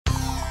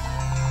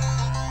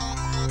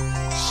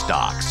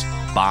stocks,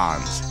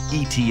 bonds,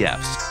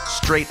 ETFs,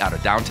 straight out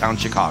of downtown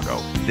Chicago.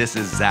 This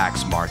is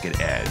Zach's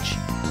Market Edge.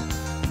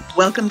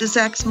 Welcome to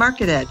Zach's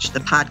Market Edge,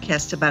 the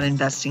podcast about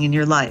investing in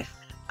your life.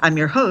 I'm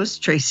your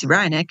host, Tracey,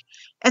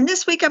 and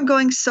this week I'm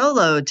going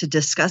solo to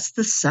discuss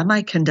the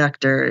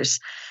semiconductors.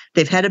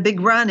 They've had a big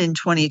run in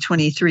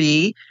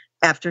 2023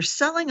 after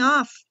selling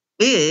off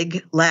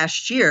big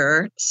last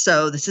year,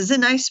 so this is a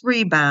nice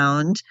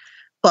rebound.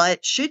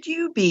 But should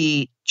you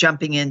be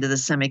jumping into the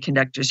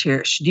semiconductors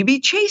here? Should you be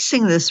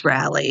chasing this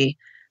rally?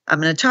 I'm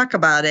going to talk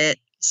about it.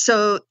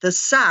 So the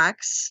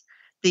SOXX,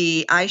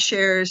 the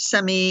iShares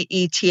Semi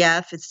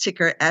ETF, it's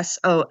ticker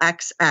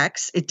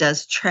SOXX. It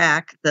does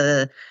track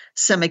the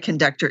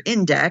semiconductor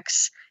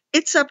index.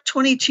 It's up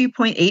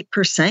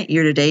 22.8%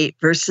 year to date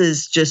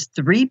versus just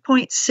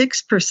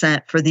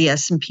 3.6% for the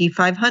S&P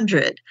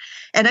 500.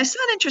 And I saw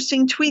an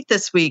interesting tweet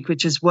this week,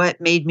 which is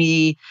what made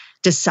me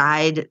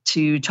decide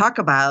to talk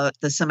about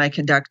the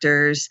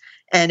semiconductors.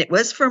 And it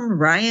was from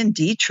Ryan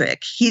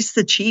Dietrich. He's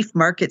the chief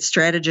market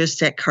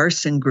strategist at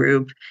Carson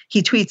Group.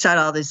 He tweets out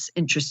all this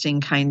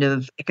interesting kind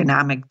of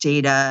economic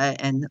data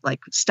and like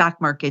stock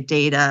market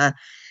data.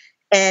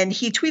 And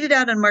he tweeted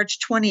out on March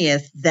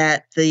 20th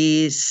that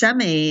the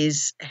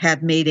semis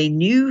have made a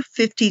new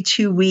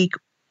 52-week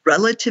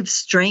relative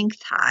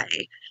strength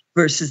high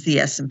versus the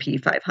S&P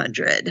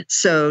 500.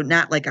 So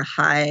not like a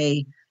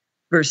high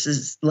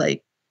versus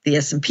like the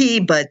S&P,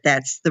 but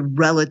that's the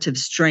relative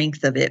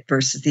strength of it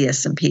versus the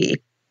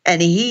S&P.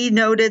 And he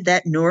noted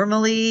that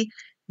normally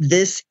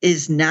this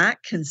is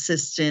not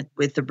consistent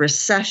with the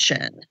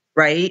recession,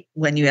 right?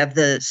 When you have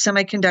the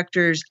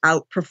semiconductors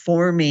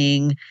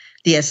outperforming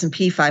the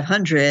S&P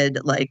 500,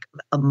 like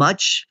a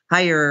much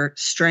higher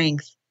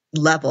strength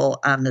level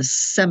on the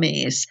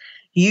semis,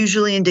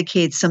 usually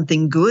indicates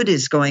something good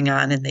is going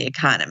on in the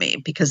economy,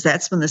 because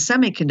that's when the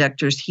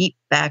semiconductors heat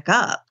back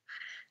up,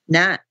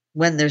 not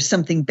when there's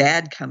something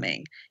bad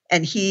coming.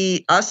 And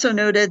he also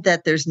noted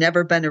that there's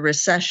never been a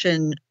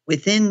recession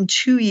within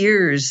 2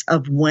 years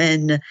of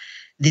when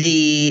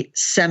the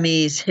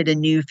semis hit a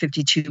new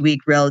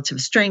 52-week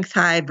relative strength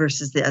high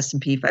versus the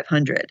S&P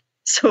 500.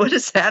 So what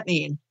does that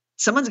mean?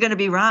 Someone's going to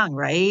be wrong,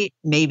 right?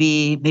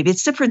 Maybe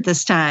it's different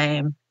this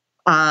time.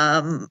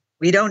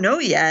 We don't know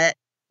yet.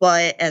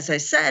 But as I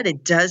said,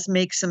 it does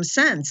make some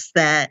sense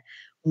that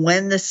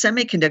when the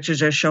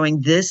semiconductors are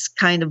showing this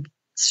kind of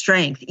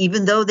strength,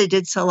 even though they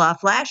did sell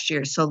off last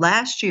year. So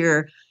last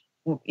year,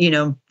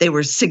 they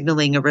were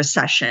signaling a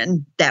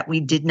recession that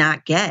we did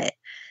not get.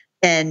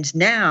 And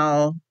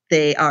now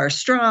they are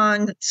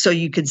strong. So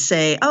you could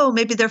say, oh,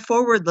 maybe they're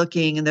forward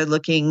looking and they're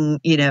looking,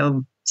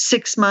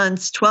 6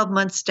 months, 12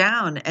 months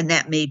down. And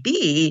that may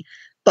be,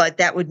 but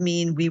that would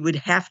mean we would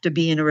have to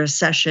be in a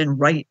recession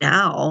right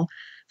now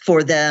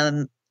for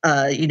them,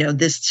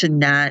 this to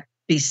not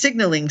be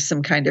signaling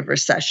some kind of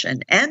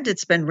recession. And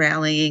it's been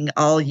rallying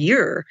all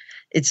year.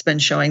 It's been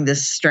showing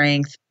this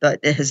strength, but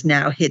it has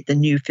now hit the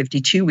new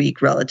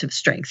 52-week relative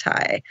strength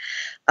high.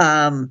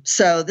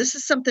 So this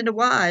is something to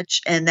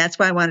watch. And that's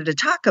why I wanted to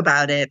talk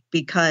about it,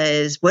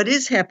 because what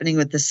is happening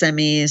with the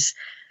semis,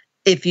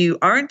 if you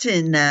aren't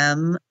in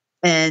them,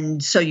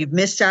 and so you've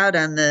missed out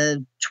on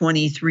the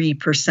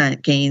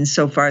 23% gain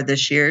so far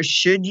this year,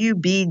 should you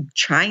be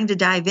trying to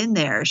dive in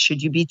there?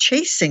 Should you be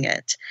chasing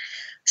it?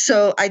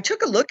 So I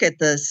took a look at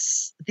the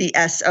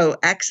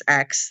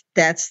SOXX.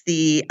 That's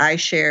the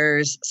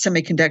iShares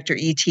Semiconductor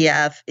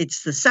ETF.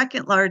 It's the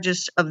second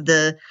largest of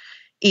the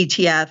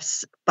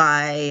ETFs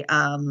by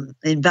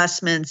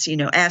investments,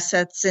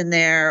 assets in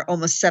there,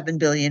 almost $7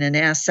 billion in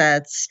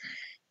assets.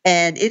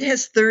 And it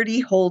has 30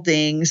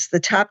 holdings. The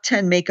top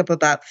 10 make up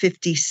about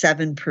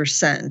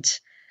 57%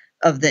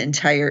 of the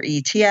entire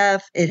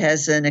ETF. It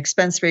has an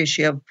expense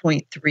ratio of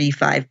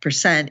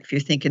 0.35%. If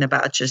you're thinking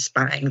about just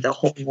buying the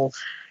whole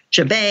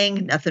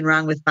shebang, nothing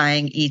wrong with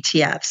buying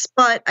ETFs.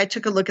 But I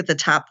took a look at the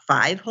top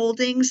 5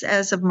 holdings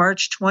as of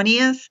March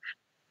 20th,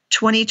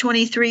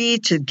 2023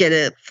 to get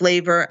a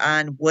flavor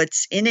on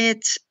what's in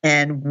it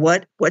and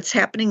what's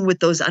happening with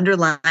those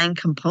underlying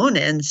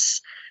components.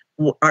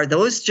 Are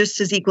those just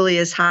as equally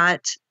as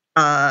hot?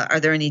 Are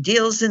there any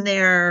deals in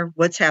there?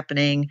 What's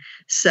happening?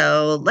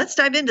 So let's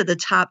dive into the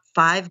top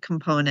 5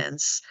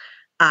 components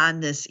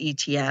on this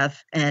ETF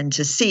and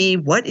to see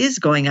what is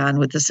going on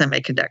with the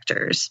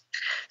semiconductors.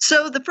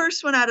 So the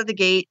first one out of the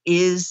gate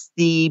is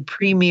the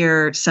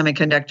premier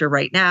semiconductor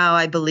right now,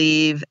 I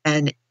believe.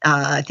 And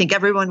I think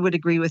everyone would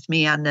agree with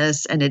me on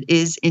this. And it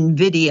is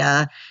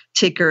NVIDIA,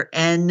 ticker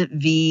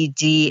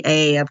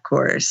NVDA, of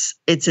course.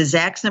 It's a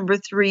Zach's number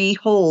 3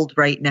 hold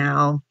right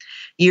now.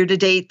 Year to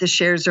date, the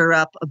shares are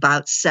up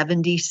about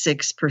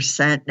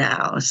 76%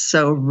 now.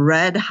 So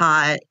red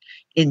hot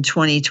in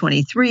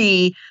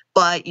 2023,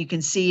 but you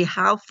can see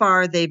how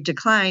far they've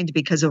declined,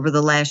 because over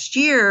the last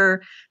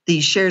year,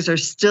 these shares are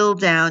still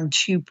down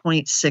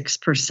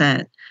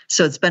 2.6%.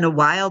 So it's been a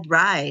wild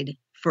ride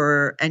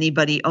for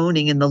anybody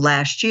owning in the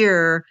last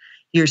year.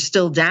 You're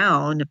still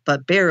down,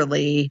 but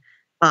barely.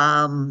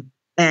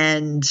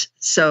 And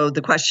so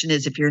the question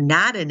is, if you're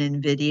not in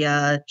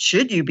NVIDIA,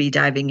 should you be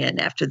diving in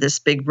after this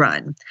big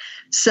run?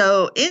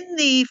 So in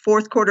the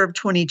fourth quarter of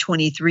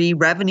 2023,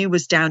 revenue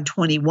was down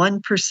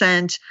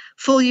 21%.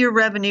 Full year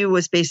revenue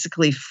was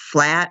basically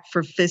flat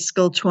for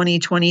fiscal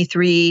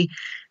 2023.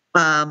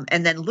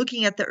 And then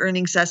looking at the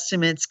earnings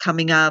estimates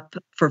coming up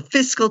for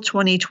fiscal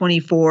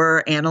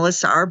 2024,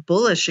 analysts are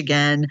bullish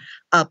again,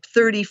 up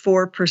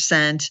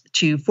 34%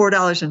 to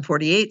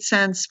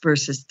 $4.48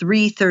 versus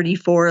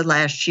 $3.34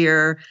 last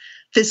year.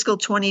 Fiscal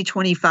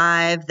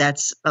 2025,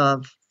 that's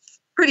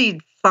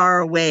pretty far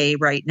away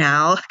right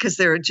now because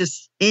they're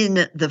just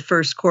in the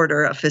first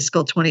quarter of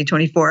fiscal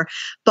 2024.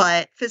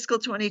 But fiscal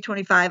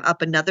 2025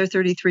 up another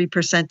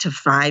 33% to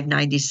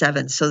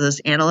 $5.97. So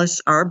those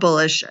analysts are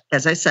bullish,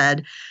 as I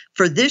said.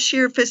 For this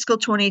year, fiscal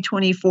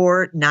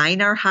 2024,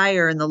 9 are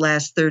higher in the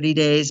last 30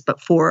 days, but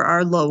 4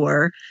 are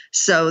lower.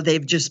 So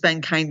they've just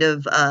been kind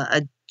of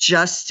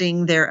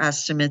adjusting their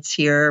estimates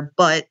here,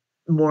 but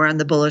more on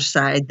the bullish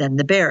side than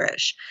the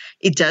bearish.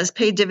 It does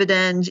pay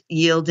dividend,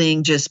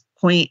 yielding just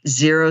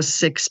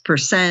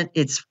 0.06%.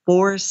 It's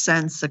 4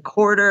 cents a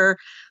quarter,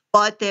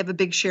 but they have a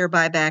big share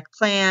buyback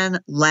plan.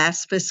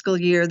 Last fiscal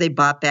year, they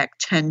bought back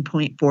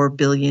 $10.4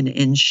 billion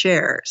in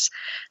shares.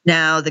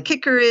 Now, the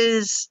kicker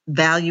is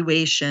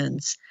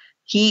valuations.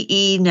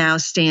 PE now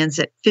stands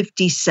at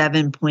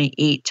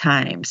 57.8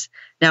 times.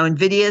 Now,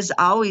 NVIDIA has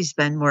always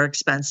been more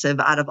expensive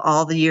out of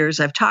all the years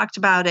I've talked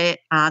about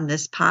it on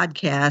this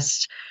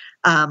podcast.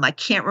 I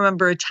can't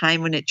remember a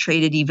time when it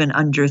traded even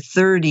under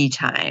 30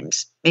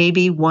 times,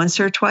 maybe once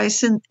or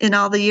twice in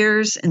all the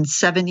years, in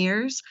 7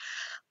 years.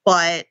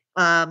 But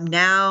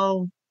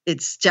now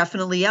it's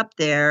definitely up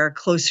there,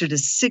 closer to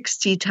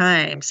 60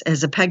 times,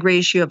 as a PEG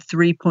ratio of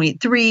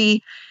 3.3.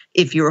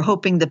 If you were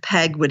hoping the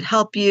PEG would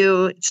help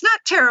you, it's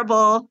not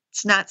terrible.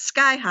 It's not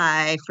sky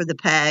high for the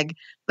PEG,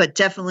 but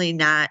definitely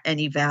not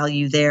any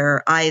value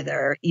there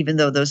either, even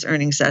though those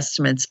earnings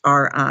estimates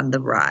are on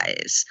the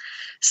rise.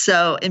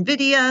 So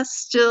NVIDIA,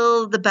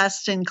 still the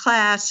best in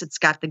class. It's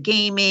got the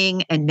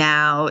gaming, and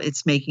now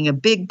it's making a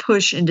big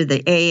push into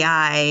the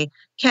AI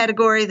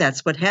category.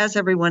 That's what has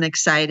everyone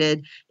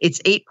excited.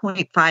 It's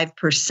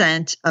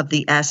 8.5% of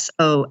the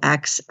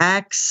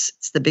SOXX.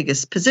 It's the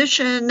biggest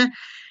position.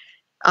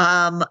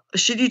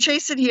 Should you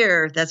chase it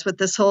here? That's what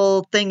this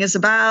whole thing is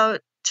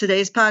about,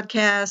 today's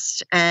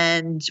podcast.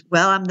 And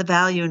well, I'm the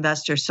value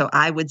investor, so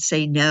I would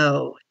say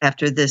no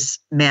after this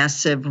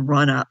massive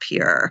run up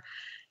here.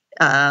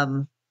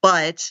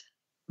 But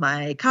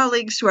my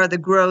colleagues who are the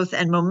growth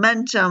and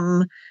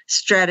momentum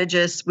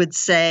strategists would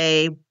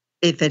say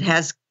if it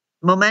has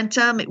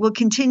momentum, it will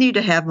continue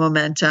to have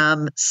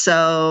momentum.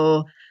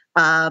 So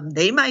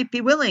they might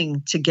be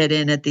willing to get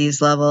in at these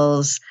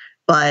levels,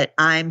 but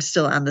I'm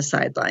still on the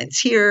sidelines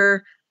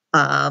here.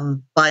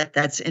 But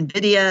that's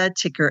NVIDIA,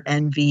 ticker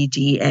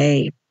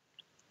NVDA.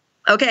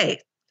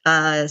 Okay.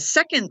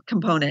 Second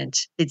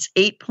component, it's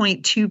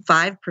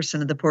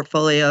 8.25% of the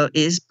portfolio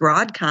is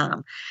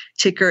Broadcom,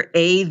 ticker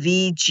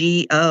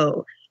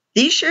AVGO.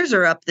 These shares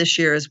are up this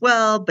year as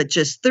well, but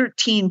just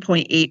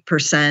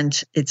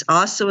 13.8%. It's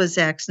also a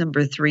Zacks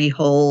number 3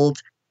 hold.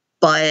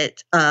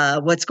 But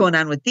what's going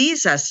on with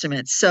these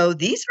estimates? So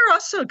these are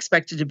also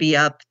expected to be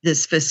up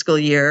this fiscal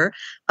year,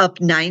 up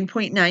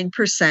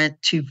 9.9%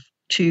 to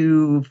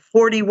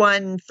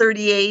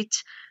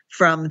 41.38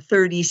 from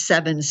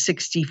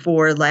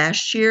 37.64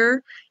 last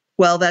year.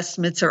 12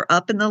 estimates are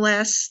up in the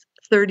last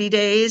 30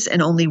 days,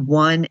 and only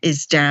one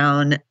is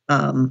down.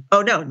 None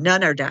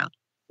are down.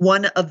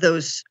 One of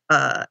those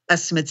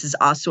estimates is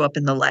also up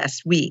in the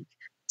last week.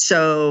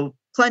 So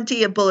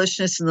plenty of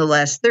bullishness in the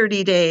last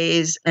 30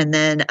 days, and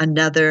then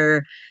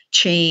another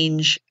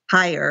change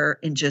higher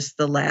in just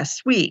the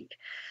last week.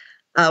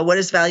 What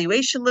does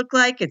valuation look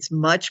like? It's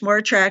much more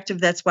attractive.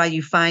 That's why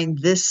you find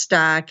this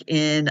stock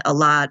in a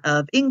lot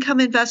of income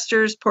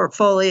investors'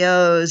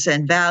 portfolios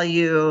and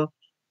value,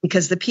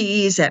 because the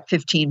PE is at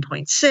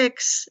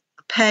 15.6,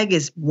 PEG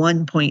is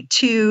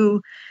 1.2,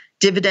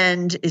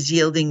 dividend is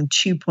yielding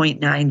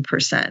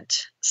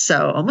 2.9%.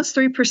 So almost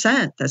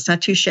 3%. That's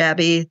not too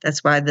shabby.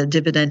 That's why the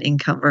dividend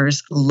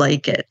incomers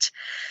like it.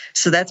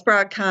 So that's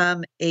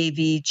Broadcom,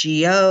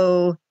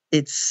 AVGO.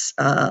 It's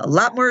a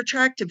lot more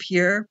attractive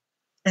here.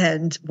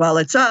 And while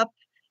it's up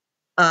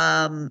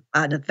on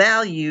a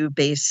value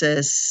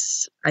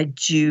basis, I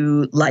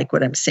do like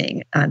what I'm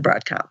seeing on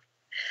Broadcom.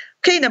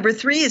 Okay, number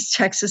 3 is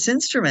Texas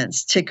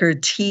Instruments, ticker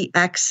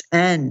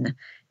TXN.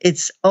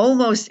 It's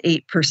almost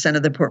 8%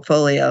 of the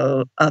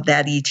portfolio of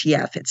that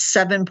ETF. It's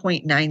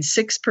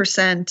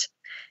 7.96%.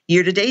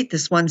 Year to date,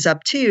 this one's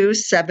up to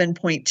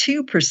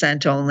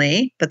 7.2%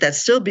 only, but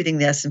that's still beating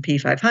the S&P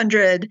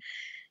 500.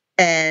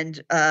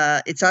 And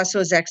it's also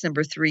a Zacks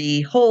number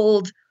 3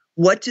 hold.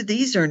 What do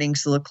these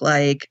earnings look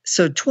like?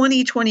 So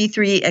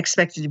 2023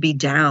 expected to be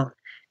down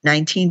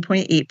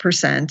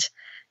 19.8%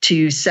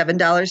 to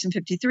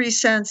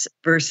 $7.53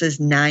 versus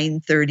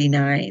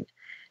 $9.39.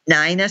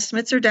 9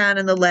 estimates are down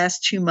in the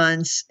last 2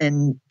 months,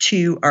 and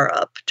 2 are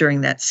up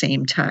during that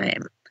same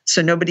time.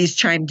 So nobody's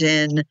chimed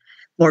in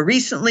more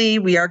recently,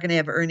 we are going to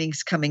have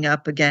earnings coming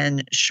up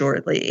again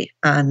shortly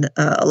on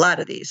a lot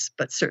of these,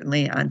 but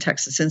certainly on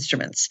Texas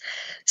Instruments.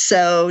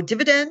 So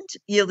dividend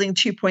yielding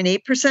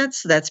 2.8%.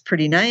 So that's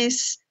pretty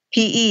nice.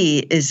 PE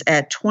is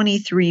at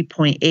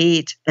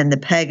 23.8 and the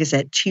PEG is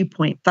at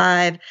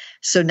 2.5.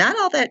 So not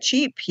all that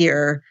cheap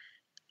here,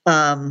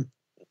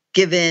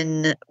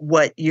 given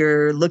what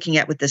you're looking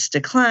at with this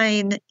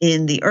decline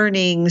in the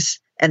earnings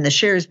and the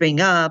shares being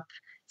up.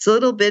 It's a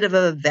little bit of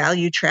a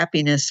value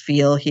trappiness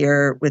feel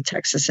here with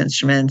Texas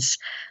Instruments,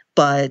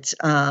 but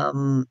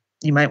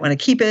you might want to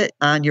keep it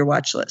on your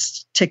watch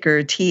list.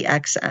 Ticker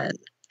TXN.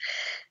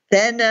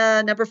 Then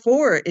number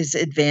 4 is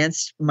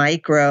Advanced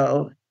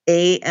Micro.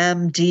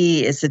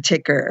 AMD is the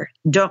ticker.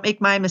 Don't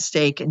make my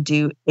mistake and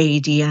do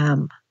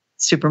ADM.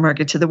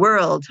 Supermarket to the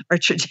World,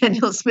 Archer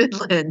Daniels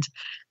Midland.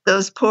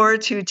 Those poor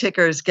 2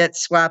 tickers get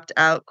swapped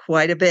out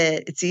quite a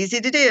bit. It's easy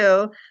to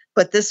do,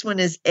 but this one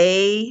is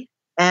AM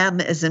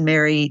as in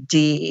Mary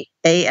D,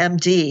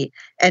 AMD,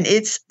 and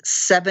it's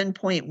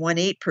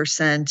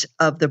 7.18%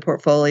 of the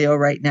portfolio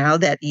right now,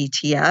 that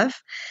ETF.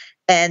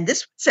 And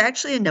this was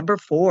actually a number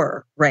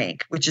 4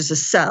 rank, which is a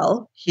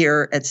sell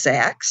here at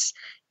SOXX.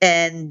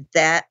 And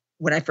that,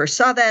 when I first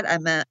saw that,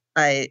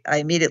 I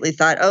immediately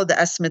thought, oh, the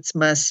estimates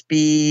must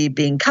be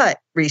being cut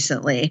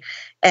recently.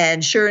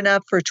 And sure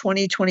enough, for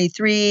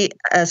 2023,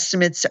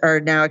 estimates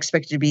are now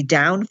expected to be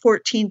down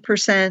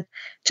 14%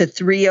 to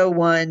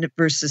 301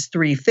 versus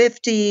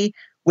 350,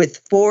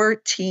 with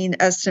 14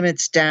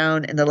 estimates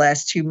down in the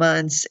last 2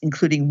 months,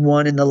 including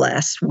 1 in the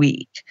last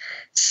week.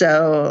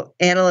 So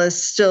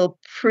analysts still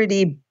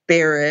pretty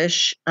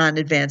bearish on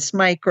Advanced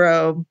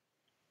Micro,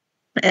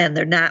 and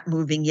they're not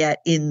moving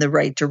yet in the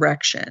right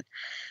direction.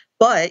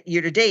 But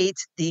year to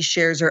date, these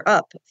shares are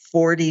up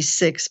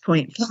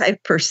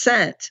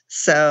 46.5%.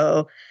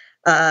 So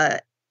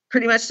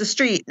pretty much the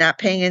street not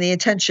paying any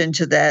attention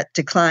to that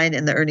decline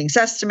in the earnings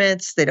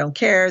estimates. They don't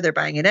care. They're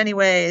buying it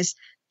anyways.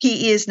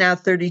 PE is now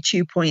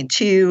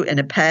 32.2 and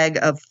a PEG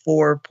of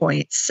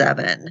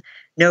 4.7.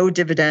 No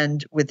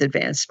dividend with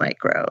Advanced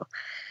Micro.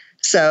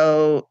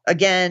 So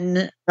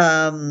again,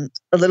 a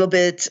little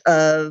bit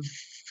of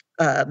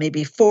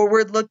maybe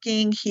forward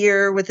looking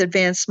here with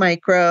Advanced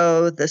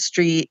Micro. The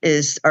street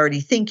is already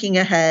thinking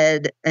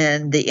ahead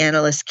and the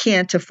analysts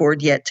can't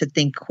afford yet to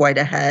think quite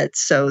ahead.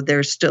 So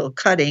they're still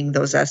cutting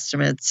those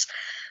estimates,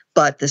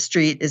 but the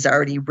street is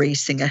already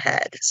racing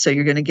ahead. So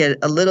you're going to get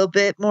a little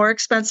bit more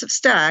expensive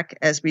stock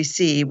as we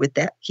see with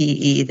that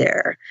PE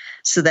there.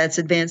 So that's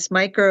Advanced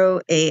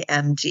Micro,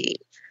 AMD.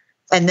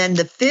 And then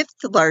the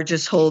 5th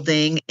largest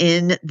holding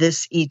in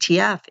this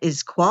ETF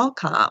is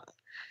Qualcomm,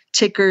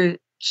 ticker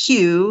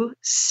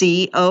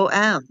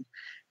QCOM,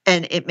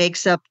 and it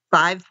makes up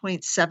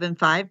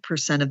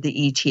 5.75% of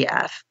the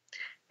ETF.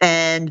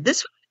 And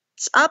this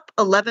one's up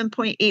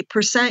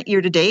 11.8%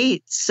 year to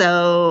date.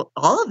 So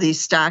all of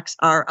these stocks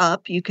are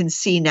up. You can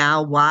see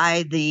now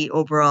why the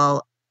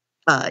overall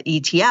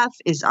ETF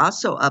is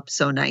also up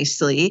so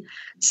nicely.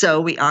 So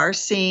we are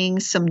seeing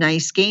some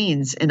nice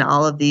gains in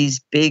all of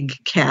these big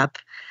cap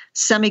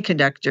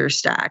semiconductor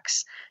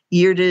stocks.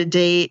 Year to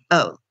date,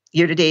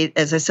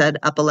 as I said,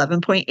 up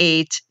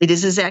 11.8. It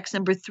is a SOXX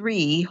number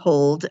 3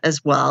 hold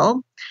as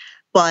well.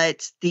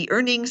 But the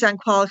earnings on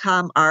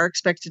Qualcomm are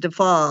expected to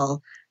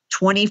fall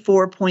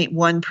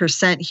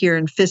 24.1% here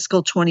in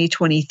fiscal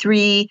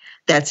 2023.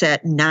 That's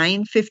at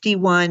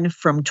 $951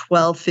 from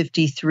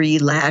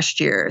 $1253 last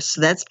year. So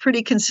that's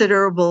pretty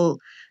considerable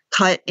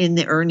cut in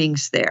the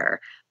earnings there.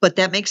 But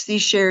that makes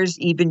these shares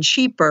even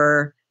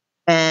cheaper,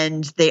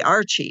 and they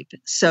are cheap.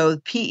 So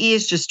PE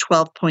is just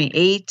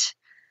 12.8.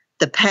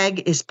 The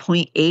PEG is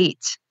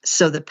 0.8.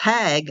 So the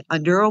PEG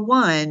under a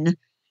 1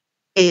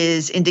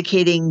 is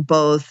indicating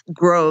both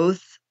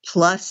growth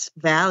plus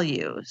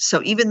value.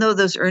 So even though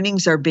those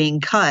earnings are being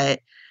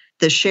cut,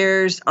 the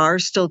shares are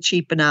still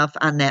cheap enough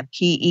on that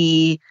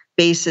PE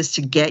basis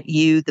to get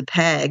you the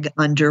PEG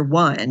under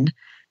 1.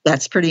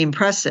 That's pretty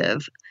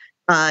impressive.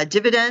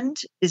 Dividend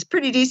is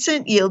pretty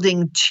decent,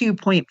 yielding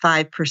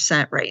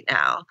 2.5% right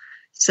now.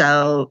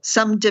 So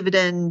some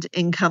dividend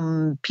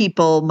income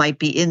people might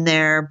be in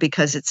there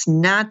because it's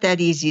not that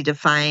easy to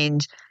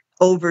find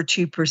over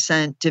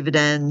 2%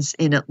 dividends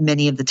in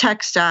many of the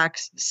tech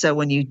stocks. So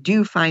when you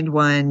do find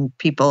one,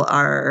 people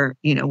are,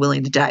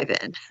 willing to dive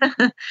in.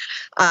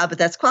 But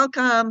that's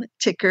Qualcomm,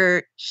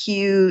 ticker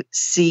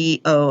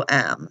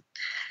QCOM.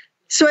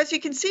 So as you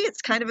can see,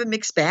 it's kind of a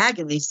mixed bag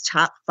in these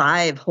top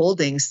 5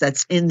 holdings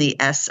that's in the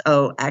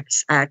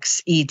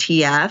SOXX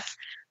ETF.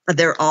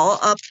 They're all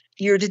up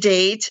year to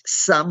date,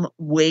 some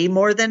way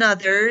more than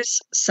others.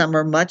 Some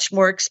are much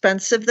more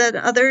expensive than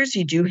others.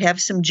 You do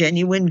have some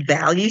genuine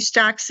value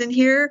stocks in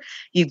here.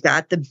 You've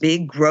got the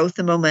big growth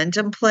and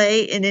momentum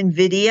play in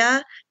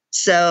NVDA.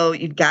 So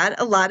you've got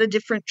a lot of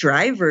different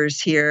drivers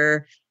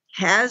here.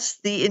 Has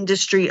the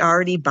industry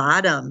already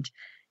bottomed?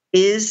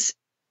 Is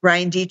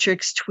Ryan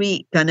Dietrich's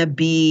tweet going to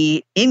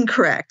be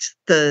incorrect?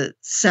 The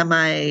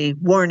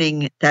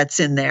semi-warning that's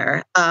in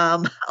there,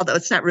 although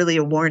it's not really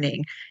a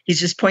warning.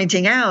 He's just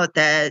pointing out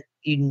that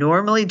you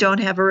normally don't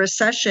have a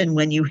recession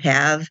when you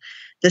have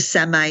the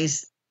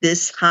semis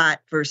this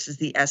hot versus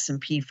the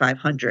S&P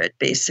 500,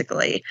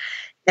 basically.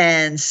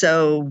 And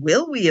so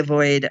will we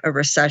avoid a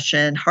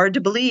recession? Hard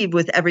to believe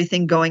with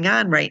everything going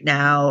on right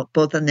now,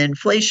 both on the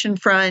inflation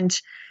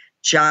front,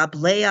 job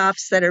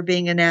layoffs that are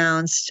being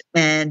announced,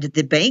 and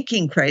the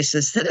banking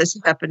crisis that is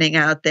happening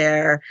out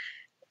there.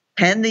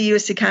 Can the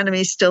U.S.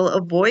 economy still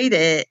avoid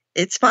it?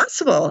 It's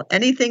possible.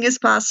 Anything is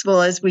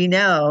possible, as we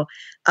know.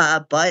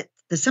 But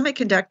the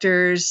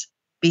semiconductors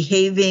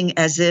behaving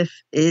as if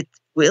it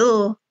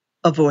will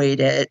avoid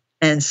it.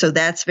 And so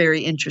that's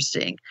very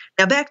interesting.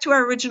 Now, back to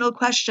our original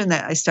question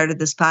that I started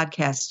this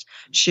podcast.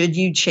 Should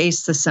you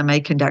chase the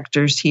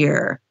semiconductors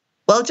here?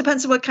 Well, it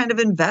depends on what kind of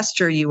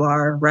investor you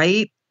are,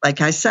 right?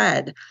 Like I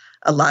said,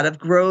 a lot of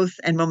growth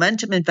and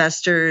momentum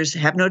investors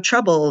have no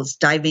troubles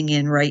diving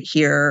in right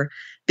here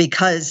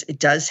because it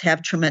does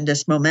have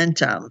tremendous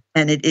momentum.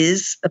 And it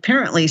is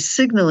apparently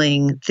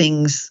signaling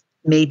things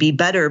may be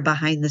better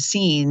behind the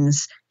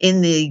scenes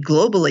in the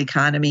global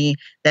economy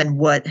than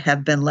what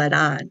have been let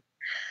on.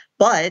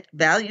 But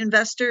value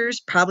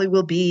investors probably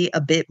will be a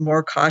bit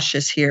more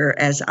cautious here,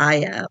 as I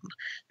am.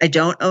 I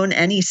don't own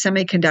any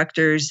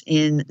semiconductors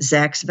in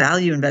Zach's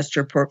value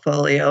investor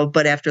portfolio,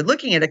 but after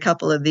looking at a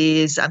couple of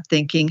these, I'm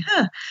thinking,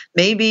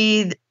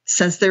 maybe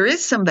since there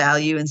is some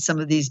value in some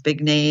of these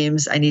big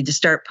names, I need to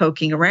start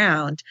poking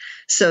around.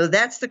 So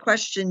that's the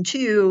question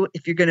too,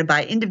 if you're going to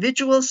buy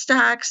individual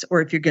stocks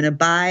or if you're going to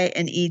buy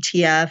an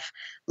ETF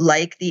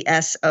like the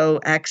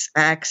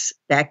SOXX,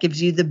 that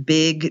gives you the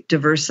big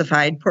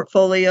diversified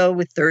portfolio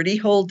with 30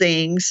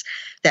 holdings.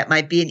 That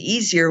might be an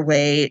easier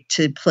way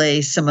to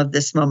play some of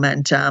this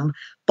momentum.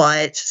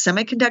 But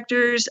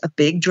semiconductors, a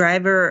big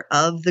driver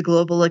of the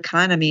global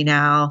economy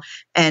now,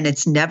 and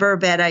it's never a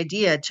bad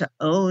idea to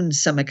own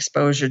some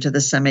exposure to the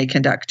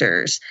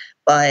semiconductors.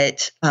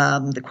 But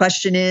the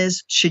question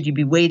is, should you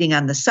be waiting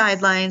on the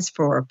sidelines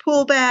for a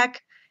pullback?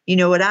 You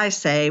know what I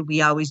say,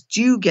 we always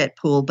do get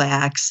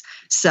pullbacks.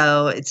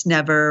 So it's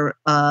never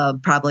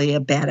probably a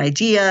bad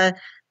idea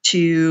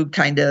to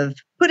kind of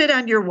put it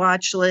on your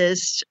watch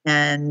list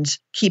and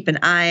keep an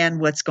eye on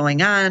what's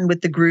going on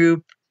with the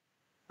group.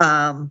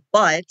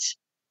 But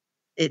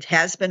it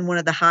has been one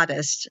of the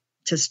hottest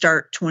to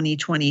start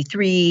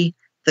 2023.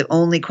 The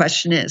only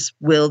question is,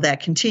 will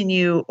that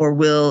continue, or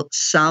will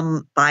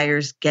some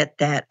buyers get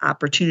that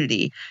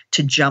opportunity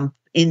to jump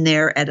in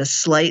there at a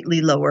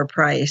slightly lower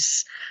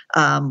price?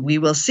 We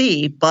will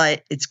see,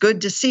 but it's good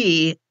to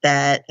see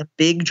that a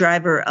big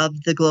driver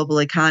of the global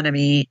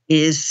economy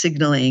is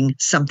signaling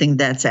something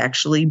that's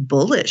actually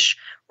bullish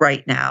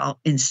right now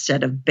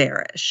instead of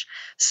bearish.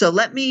 So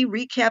let me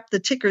recap the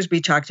tickers we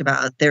talked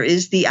about. There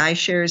is the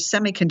iShares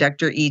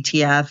Semiconductor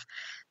ETF.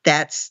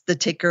 That's the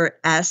ticker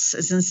S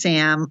as in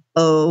Sam,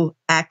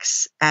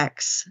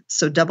 OXX.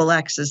 So double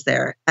X is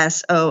there,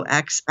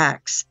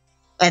 SOXX.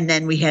 And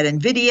then we had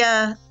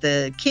NVDA,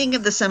 the king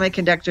of the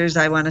semiconductors,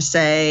 I want to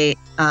say,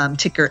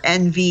 ticker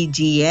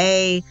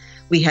NVDA.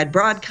 We had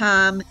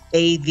Broadcom,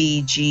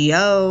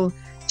 AVGO,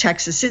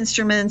 Texas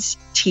Instruments,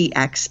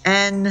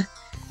 TXN,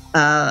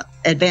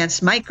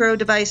 Advanced Micro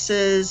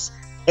Devices,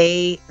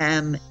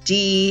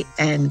 AMD,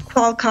 and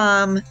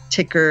Qualcomm,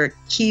 ticker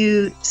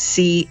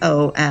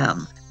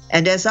QCOM.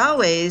 And as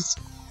always,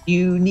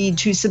 you need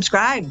to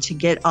subscribe to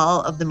get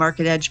all of the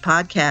Market Edge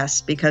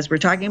podcasts, because we're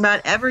talking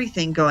about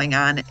everything going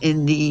on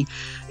in the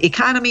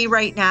economy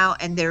right now,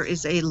 and there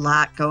is a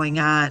lot going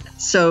on.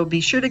 So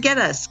be sure to get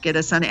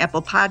us on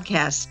Apple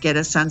Podcasts, get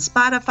us on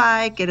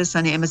Spotify, get us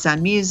on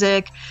Amazon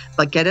Music,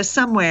 but get us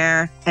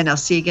somewhere. And I'll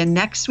see you again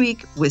next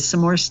week with some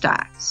more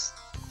stocks.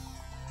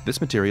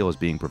 This material is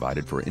being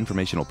provided for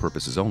informational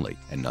purposes only,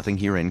 and nothing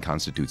herein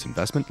constitutes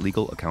investment,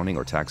 legal, accounting,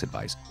 or tax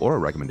advice, or a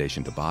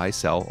recommendation to buy,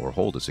 sell, or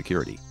hold a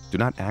security. Do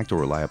not act or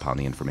rely upon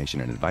the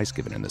information and advice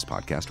given in this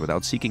podcast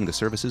without seeking the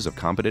services of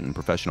competent and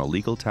professional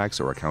legal, tax,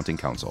 or accounting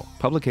counsel.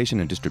 Publication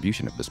and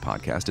distribution of this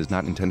podcast is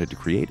not intended to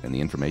create, and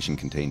the information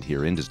contained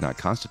herein does not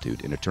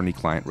constitute an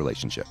attorney-client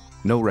relationship.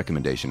 No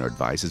recommendation or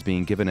advice is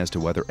being given as to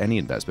whether any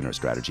investment or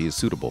strategy is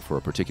suitable for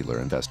a particular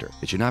investor.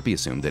 It should not be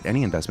assumed that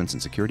any investments in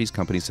securities,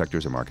 companies,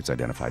 sectors, or markets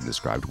identified and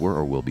described were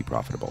or will be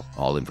profitable.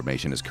 All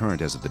information is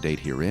current as of the date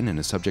herein and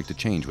is subject to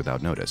change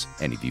without notice.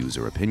 Any views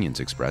or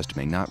opinions expressed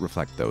may not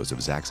reflect those of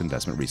Zacks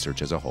Investment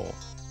Research as a whole.